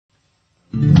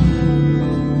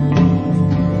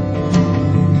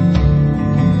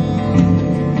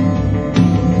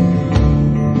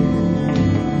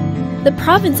The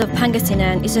province of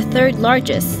Pangasinan is the third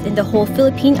largest in the whole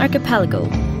Philippine archipelago,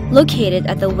 located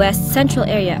at the west-central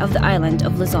area of the island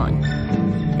of Luzon.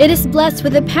 It is blessed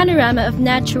with a panorama of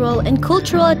natural and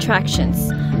cultural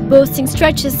attractions, boasting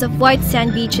stretches of white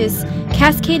sand beaches,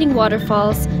 cascading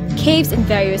waterfalls, caves, and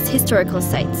various historical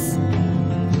sites.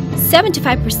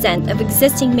 75% of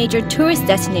existing major tourist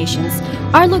destinations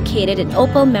are located in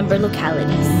OPAL member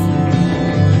localities.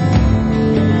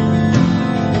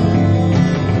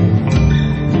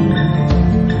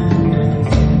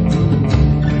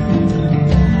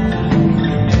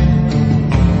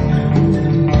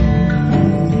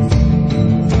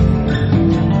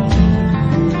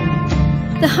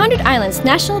 The 100 Islands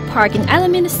National Park in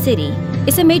Alaminos City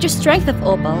is a major strength of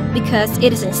OPAL because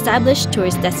it is an established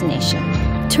tourist destination.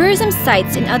 Tourism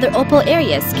sites in other OPAL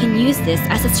areas can use this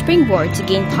as a springboard to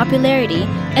gain popularity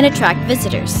and attract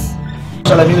visitors.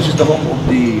 Alaminos is the home of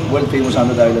the world-famous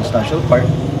 100 Islands National Park.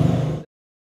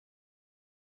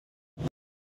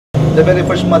 The very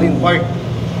first marine park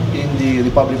in the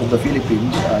Republic of the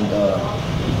Philippines, and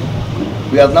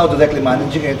we are now directly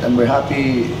managing it, and we're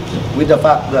happy with the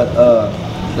fact that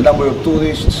the number of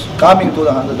tourists coming to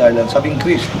the 100 Islands have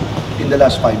increased in the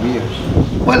last 5 years.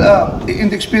 Well, in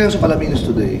the experience of Alaminos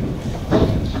today,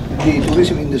 the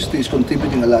tourism industry is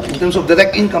contributing a lot in terms of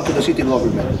direct income to the city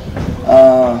government.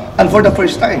 And for the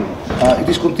first time, it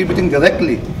is contributing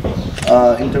directly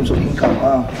in terms of income.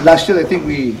 Last year, I think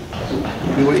we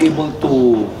were able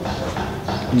to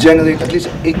generate at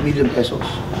least 8 million pesos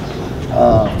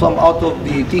from out of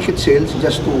the ticket sales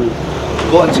just to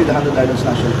go and see the 100 Islands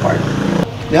National Park.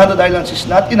 The 100 Islands is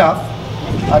not enough,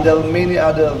 and there are many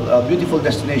other beautiful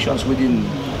destinations within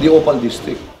the OPAL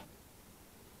district.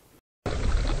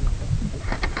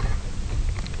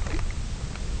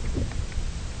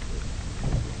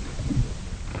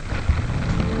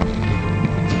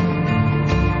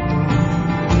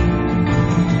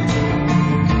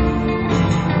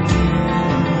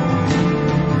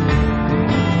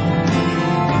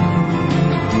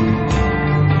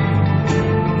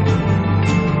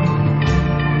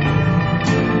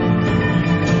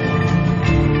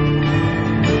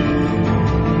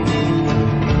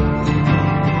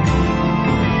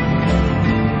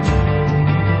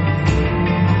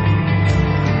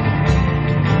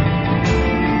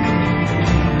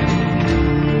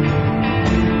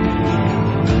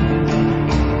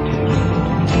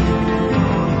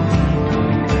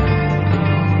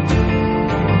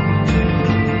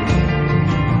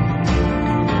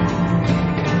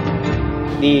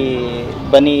 The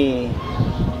Bani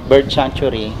Bird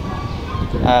Sanctuary,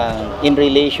 in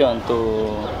relation to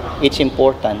its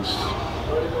importance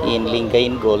in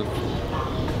Lingayen Gulf,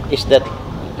 is that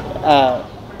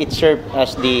it serves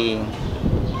as the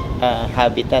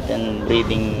habitat and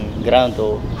breeding ground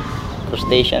of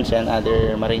crustaceans and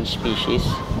other marine species,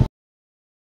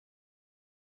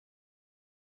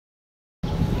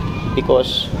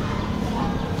 because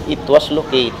it was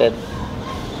located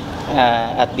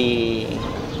at the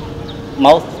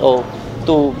mouth of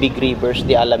two big rivers,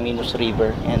 the Alaminos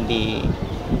River and the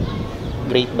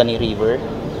Great Bani River,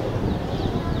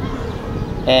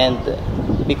 and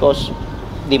because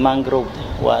the mangrove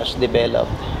was developed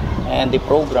and the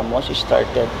program was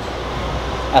started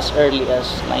as early as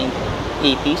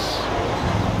 1980s.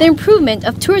 The improvement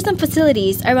of tourism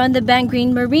facilities around the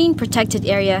Bangreen Marine Protected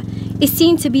Area is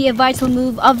seen to be a vital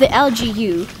move of the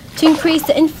LGU to increase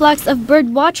the influx of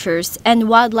bird watchers and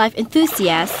wildlife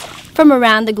enthusiasts from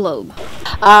around the globe.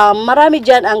 Marami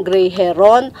dyan ang gray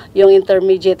heron, yung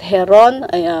intermediate heron,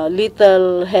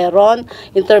 little heron,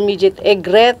 intermediate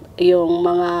egret, yung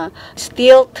mga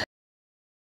stilt.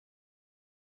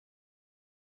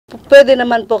 Pwede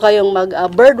naman po kayong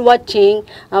mag-bird watching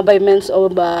by means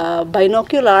of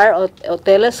binocular o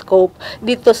telescope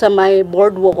dito sa may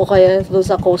boardwalk o kaya doon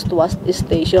sa Coast Watch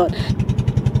Station.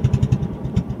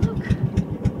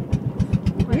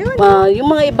 Yung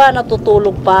mga iba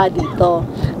natutulog pa dito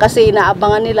kasi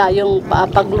inaabangan nila yung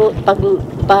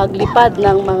paglipad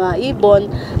ng mga ibon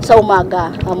sa umaga.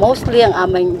 Mostly ang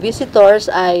aming visitors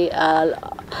ay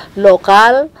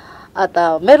local at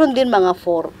meron din mga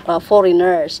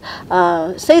foreigners.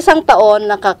 Sa isang taon,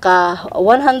 nakaka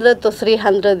 100 to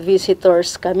 300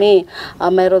 visitors kami.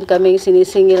 Meron kaming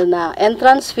sinisingil na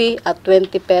entrance fee at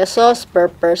 20 pesos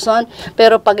per person.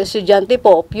 Pero pag estudyante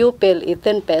po, pupil,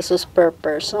 10 pesos per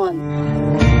person.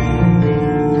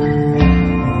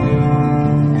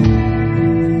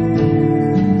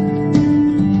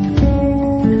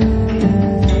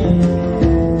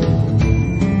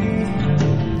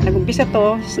 Nag-umpisa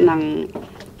to ng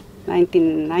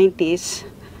 1990s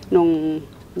nung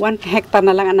 1 hectare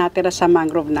na lang ang natira sa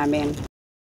mangrove namin.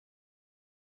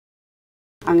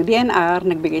 ang DNR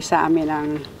nagbigay sa amin ng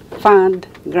fund,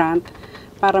 grant,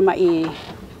 para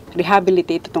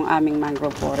rehabilitate itong aming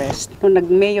mangrove forest. Nung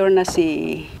nag-mayor na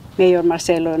si Mayor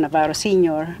Marcelo Navarro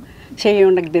Sr., siya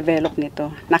yung nag-develop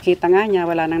nito. Nakita nga niya,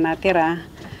 wala nang natira.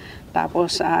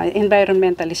 Tapos,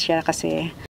 environmentalist siya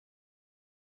kasi.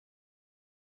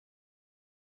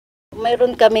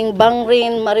 Mayroon kaming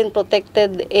Mangrove Marine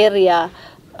Protected Area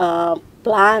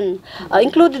plan.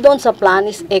 Included doon sa plan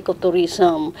is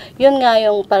ecotourism. Yun nga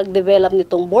yung pag-develop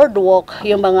nitong boardwalk,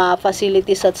 yung mga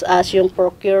facilities such as yung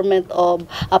procurement of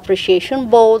appreciation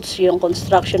boats, yung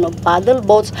construction of paddle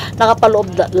boats,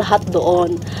 nakapaloob lahat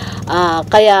doon.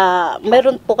 Kaya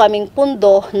meron po kaming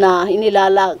pundo na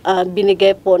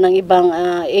binigay po ng ibang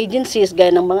agencies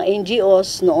gaya ng mga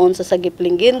NGOs noon sa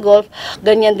Sagiplinggin Gulf,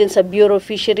 ganyan din sa Bureau of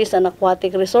Fisheries and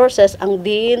Aquatic Resources, ang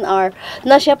DNR,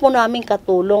 na siya po naming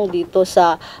katulong dito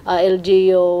sa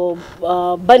LGU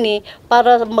Bani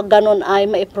para maganon ay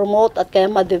ma-promote at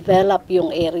kaya ma-develop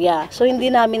yung area. So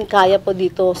hindi namin kaya po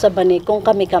dito sa Bani kung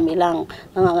kami-kami lang.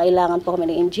 Nangangailangan po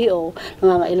kami ng NGO,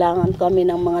 nangangailangan kami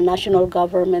ng mga national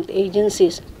government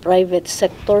agencies, private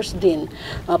sectors din,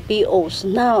 POs,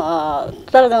 na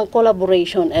talagang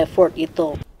collaboration effort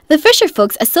ito. The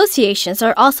fisherfolks associations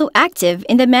are also active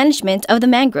in the management of the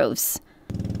mangroves.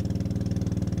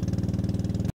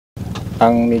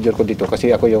 Ang major ko dito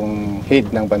kasi ako yung head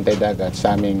ng bantay dagat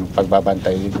sa aming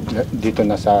pagbabantay dito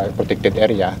na sa protected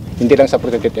area. Hindi lang sa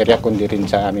protected area kundi rin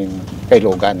sa aming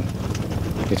kailugan.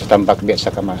 Dito sa Tambak Bay at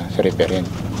sa Referent.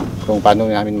 Kung paano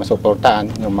namin masuportahan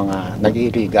yung mga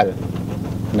nag-illegal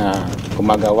na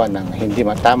gumagawa ng hindi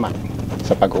matama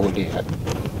sa paghuli at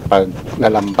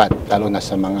paglalambat, lalo na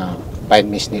sa mga fine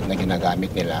misnit na ginagamit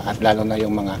nila at lalo na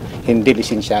yung mga hindi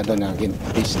lisensyado na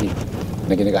misnit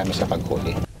na ginagamit sa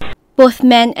paghuli. Both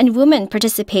men and women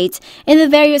participate in the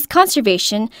various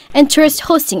conservation and tourist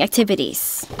hosting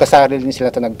activities. Kasali din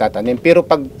sila ito nagtatanim, pero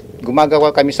pag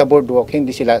gumagawa kami sa boardwalk, hindi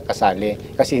sila kasali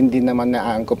kasi hindi naman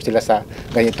naaangkop sila sa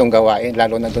ganitong gawain,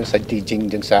 lalo na doon sa digging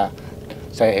doon sa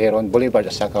Heron Boulevard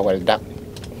at sa Kawaldak.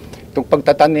 Itong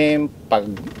pagtatanim,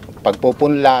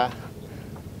 pagpupunla,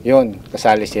 yun,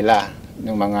 kasali sila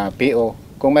ng mga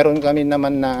PO. Kung meron kami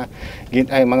naman na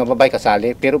mga babae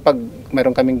kasali, pero pag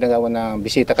meron kaming nagawa na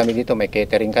bisita kami dito, may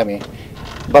catering kami,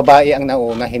 babae ang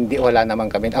nauna, wala naman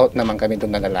kami, out naman kami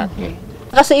doon na lalaki.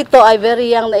 Kasi ito ay very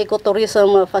young na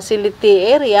ecotourism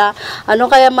facility area,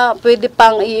 kaya pwede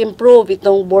pang i-improve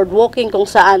itong boardwalking kung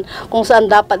saan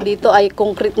dapat dito ay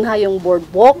concrete na yung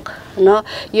boardwalk, no?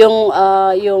 Yung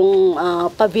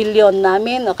pavilion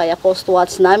namin o kaya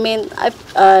coastwatch namin ay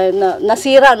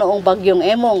nasira noong bagyong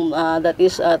Emong, that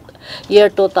is at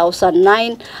year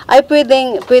 2009, ay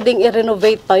pwedeng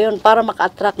i-renovate pa yon para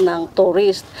maka-attract ng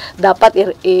tourist.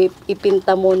 Dapat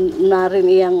ipinta mo na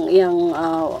rin yung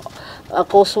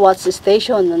coastwatch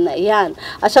station na yan.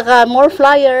 At saka more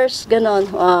flyers, ganon,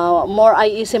 more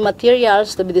IEC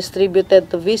materials to be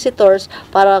distributed to visitors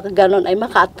para ganon ay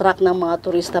maka-attract ng mga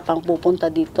turista pang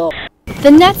pupunta dito. The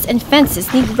nets and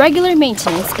fences need regular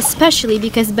maintenance, especially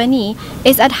because Bani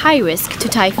is at high risk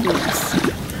to typhoons.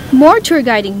 More tour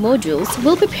guiding modules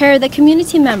will prepare the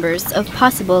community members of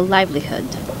possible livelihood.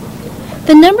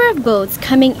 The number of boats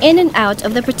coming in and out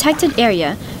of the protected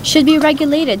area should be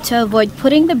regulated to avoid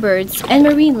putting the birds and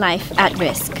marine life at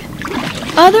risk.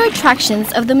 Other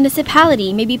attractions of the municipality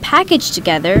may be packaged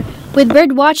together with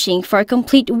bird watching for a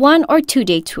complete 1 or 2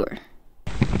 day tour.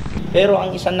 Pero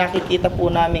ang isang nakikita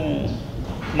po naming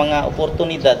mga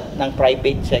oportunidad ng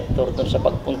private sector dun sa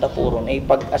pagpunta po ron ay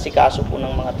pag-asikaso po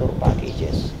ng mga tour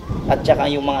packages at saka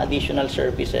yung mga additional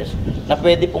services na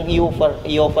pwede pong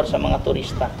i-offer sa mga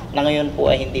turista na ngayon po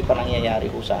ay hindi pa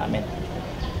nangyayari po sa amin.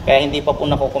 Kaya hindi pa po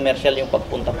nako-commercial yung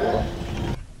pagpunta po ron.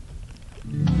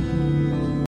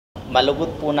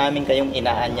 Malugod po namin kayong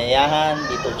inaanyayahan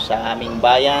dito sa aming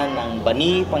bayan ng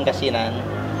Bani, Pangasinan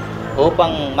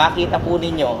upang makita po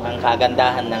ninyo ang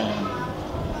kagandahan ng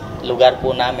lugar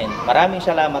po namin. Maraming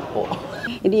salamat po.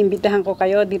 Iniimbitahan ko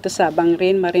kayo dito sa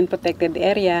Mangrove Marine Protected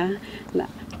Area,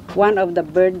 one of the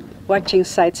bird watching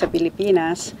sites sa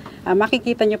Pilipinas.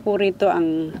 Makikita nyo po rito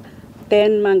ang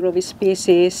 10 mangrove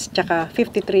species tsaka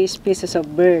 53 species of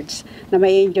birds na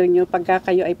mai-enjoy nyo pagka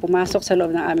kayo ay pumasok sa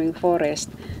loob ng aming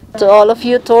forest. To all of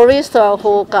you tourists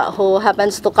who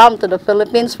happens to come to the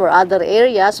Philippines for other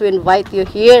areas, we invite you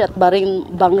here at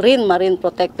Mangrove Marine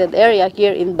Protected Area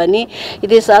here in Bani.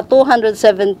 It is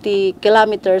 270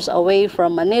 kilometers away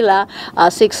from Manila,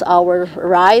 a 6-hour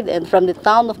ride, and from the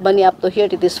town of Bani up to here,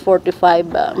 it is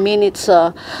 45 minutes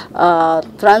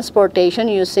transportation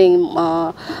using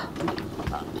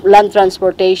land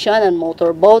transportation and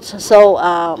motorboats.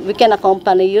 So we can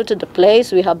accompany you to the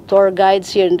place. We have tour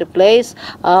guides here in the place.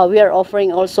 We are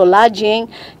offering also lodging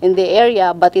in the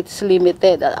area, but it's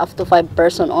limited up to 5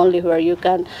 person only, where you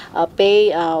can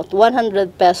pay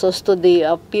 100 pesos to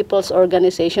the people's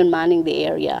organization manning the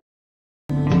area.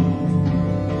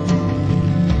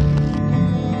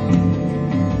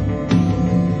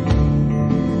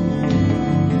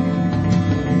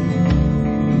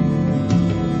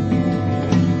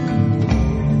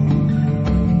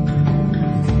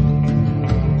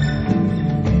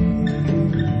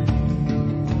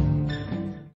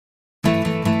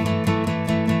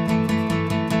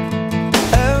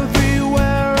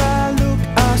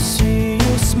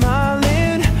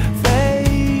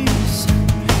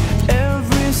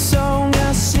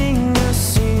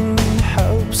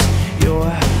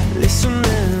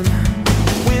 Listening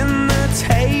when the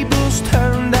tables turn.